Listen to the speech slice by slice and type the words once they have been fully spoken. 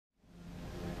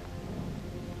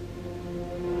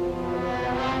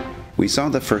We saw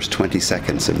the first 20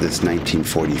 seconds of this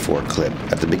 1944 clip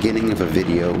at the beginning of a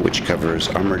video which covers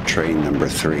Armored Train number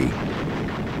 3.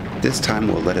 This time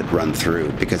we'll let it run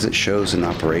through because it shows an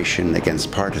operation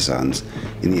against partisans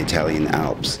in the Italian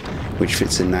Alps, which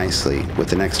fits in nicely with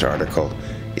the next article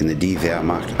in the Die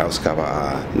Wehrmacht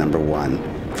Ausgabe number 1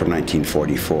 from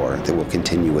 1944 that we'll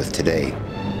continue with today.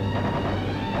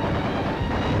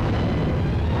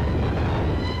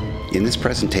 In this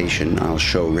presentation, I'll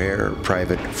show rare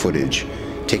private footage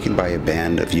taken by a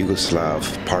band of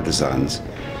Yugoslav partisans,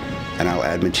 and I'll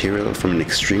add material from an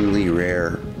extremely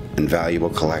rare and valuable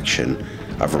collection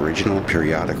of original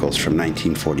periodicals from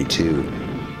 1942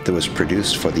 that was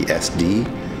produced for the SD,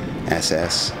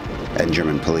 SS, and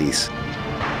German police.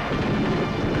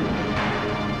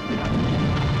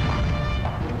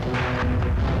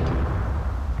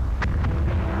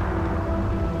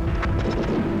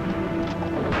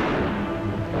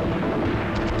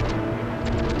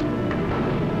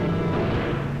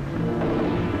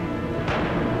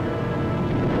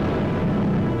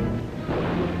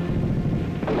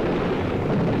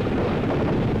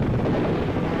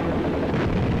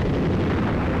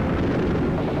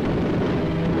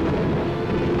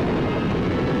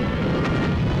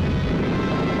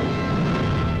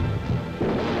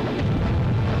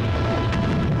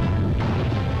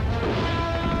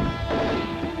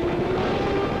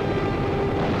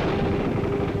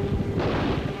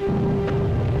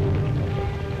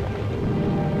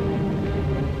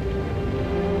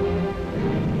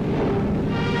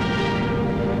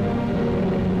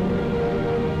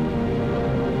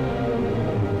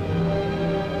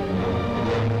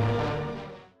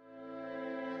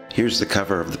 Here's the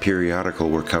cover of the periodical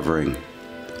we're covering.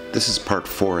 This is part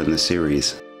 4 in the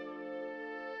series.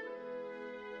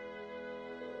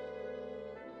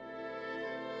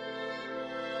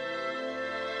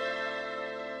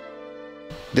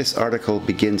 This article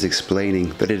begins explaining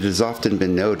that it has often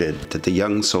been noted that the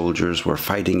young soldiers were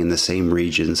fighting in the same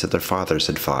regions that their fathers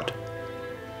had fought.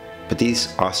 But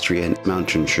these Austrian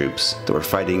mountain troops that were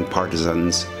fighting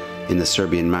partisans in the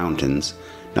Serbian mountains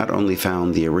not only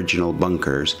found the original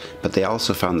bunkers, but they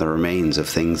also found the remains of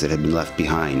things that had been left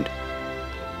behind.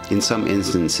 In some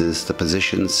instances, the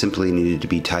positions simply needed to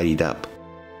be tidied up.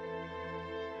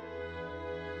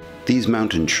 These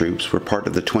mountain troops were part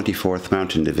of the 24th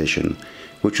Mountain Division,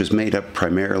 which was made up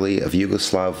primarily of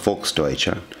Yugoslav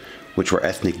Volksdeutsche, which were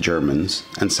ethnic Germans,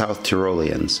 and South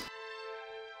Tyroleans.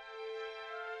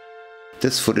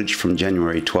 This footage from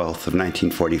January 12th of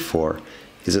 1944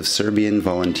 is of Serbian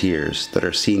volunteers that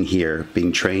are seen here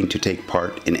being trained to take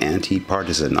part in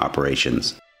anti-partisan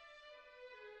operations.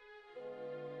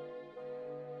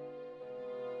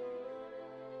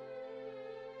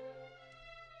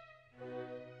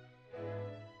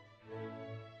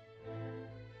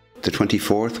 The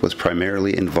 24th was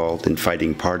primarily involved in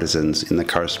fighting partisans in the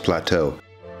Karst Plateau,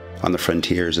 on the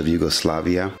frontiers of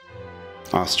Yugoslavia,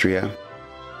 Austria,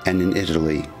 and in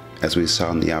Italy, as we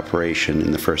saw in the operation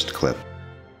in the first clip.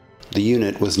 The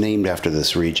unit was named after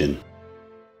this region.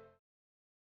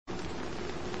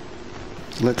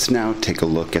 Let's now take a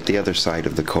look at the other side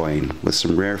of the coin with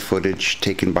some rare footage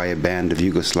taken by a band of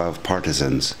Yugoslav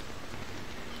partisans.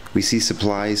 We see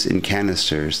supplies in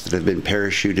canisters that have been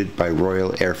parachuted by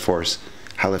Royal Air Force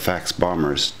Halifax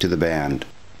bombers to the band.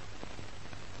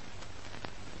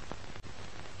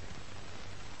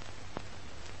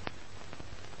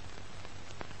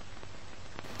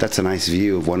 That's a nice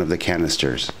view of one of the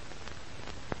canisters.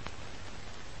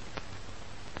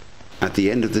 At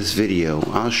the end of this video,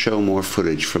 I'll show more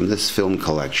footage from this film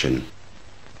collection.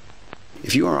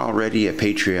 If you are already a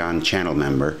Patreon channel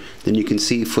member, then you can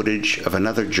see footage of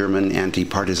another German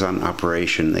anti-partisan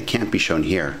operation that can't be shown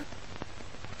here.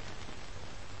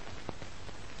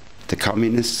 The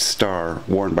communist star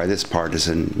worn by this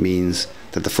partisan means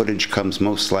that the footage comes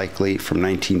most likely from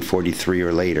 1943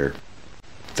 or later.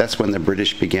 That's when the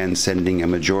British began sending a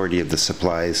majority of the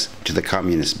supplies to the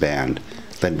communist band,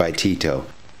 led by Tito.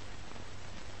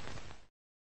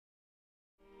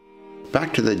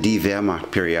 Back to the Die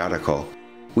Wehrmacht periodical,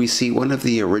 we see one of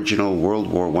the original World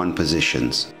War I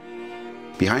positions.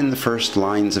 Behind the first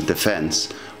lines of defense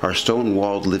are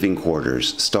stone-walled living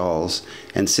quarters, stalls,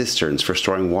 and cisterns for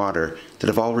storing water that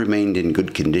have all remained in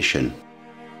good condition.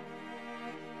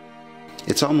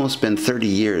 It's almost been 30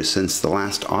 years since the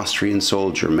last Austrian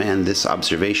soldier manned this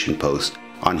observation post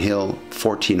on Hill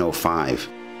 1405.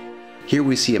 Here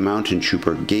we see a mountain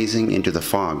trooper gazing into the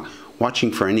fog,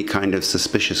 watching for any kind of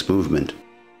suspicious movement.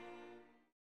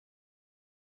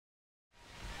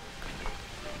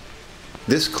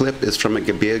 This clip is from a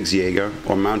Gebirgsjäger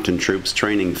or mountain troops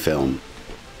training film.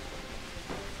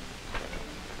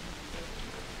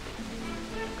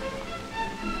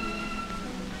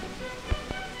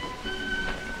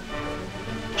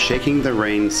 Shaking the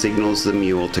rein signals the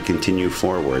mule to continue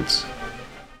forwards.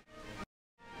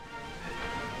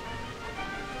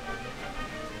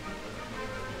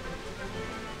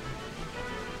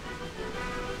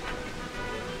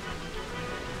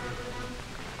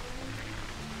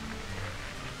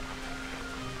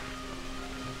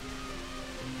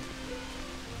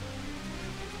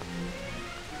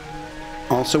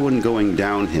 Also, when going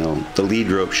downhill, the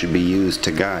lead rope should be used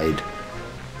to guide.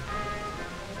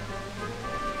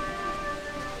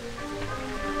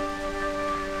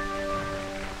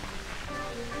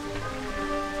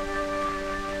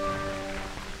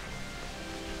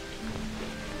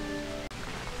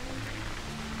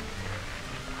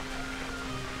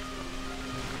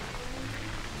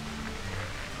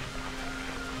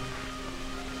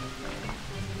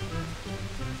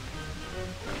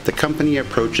 The company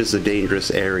approaches a dangerous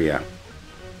area.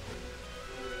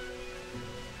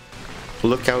 A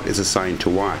lookout is assigned to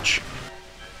watch.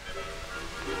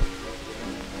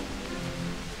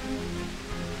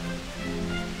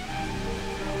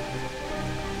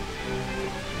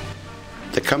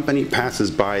 The company passes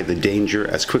by the danger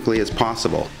as quickly as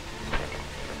possible.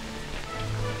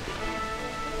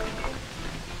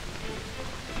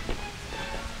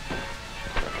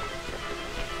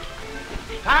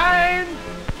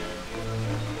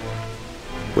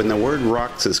 When the word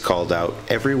rocks is called out,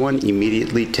 everyone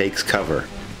immediately takes cover.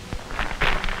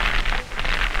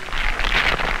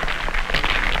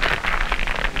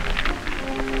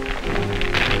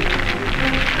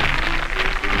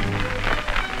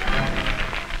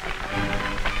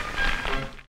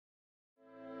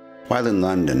 While in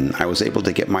London, I was able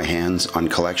to get my hands on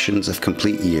collections of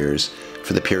complete years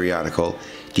for the periodical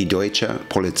Die Deutsche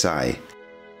Polizei.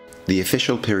 The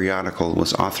official periodical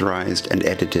was authorized and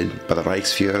edited by the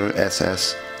Reichsführer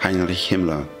SS Heinrich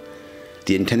Himmler.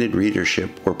 The intended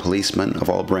readership were policemen of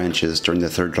all branches during the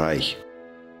Third Reich.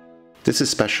 This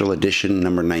is special edition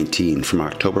number 19 from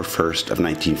October 1st of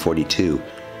 1942,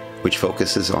 which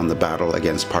focuses on the battle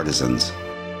against partisans.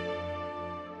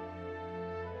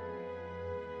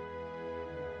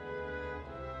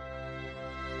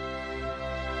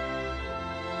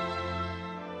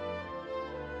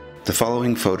 The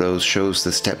following photos shows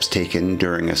the steps taken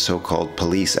during a so-called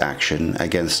police action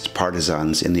against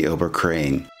partisans in the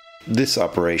Oberkrain. This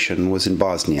operation was in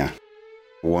Bosnia.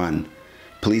 1.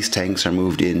 Police tanks are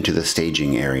moved into the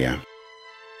staging area.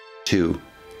 2.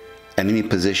 Enemy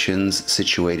positions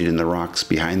situated in the rocks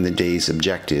behind the day's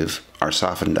objective are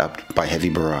softened up by heavy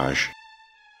barrage.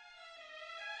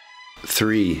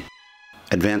 3.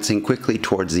 Advancing quickly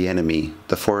towards the enemy,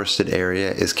 the forested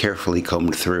area is carefully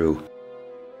combed through.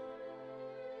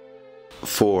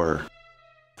 4.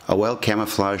 A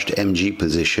well-camouflaged MG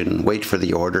position wait for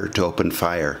the order to open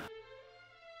fire.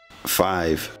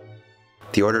 5.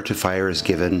 The order to fire is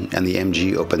given and the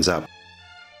MG opens up.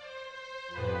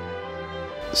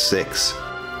 6.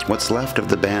 What's left of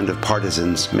the band of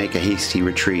partisans make a hasty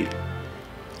retreat.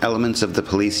 Elements of the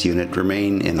police unit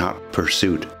remain in hot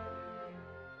pursuit.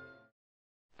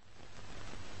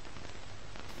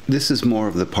 This is more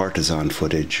of the partisan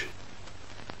footage.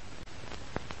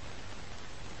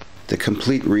 The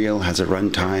complete reel has a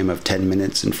run time of 10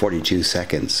 minutes and 42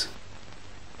 seconds.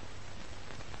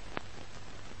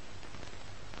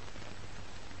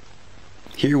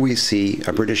 Here we see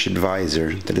a British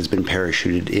advisor that has been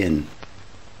parachuted in.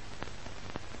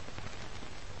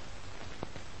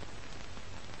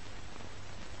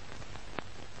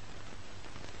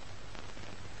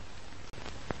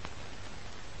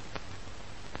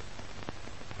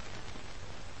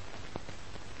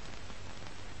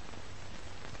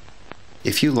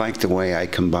 If you like the way I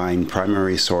combine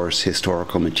primary source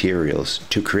historical materials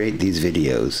to create these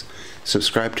videos,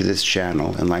 subscribe to this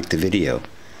channel and like the video.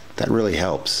 That really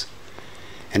helps.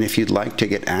 And if you'd like to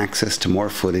get access to more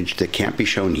footage that can't be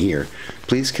shown here,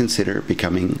 please consider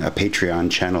becoming a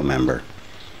Patreon channel member.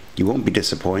 You won't be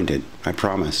disappointed, I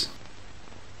promise.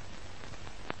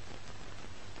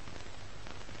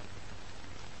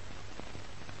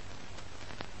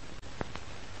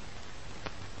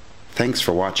 Thanks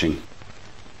for watching.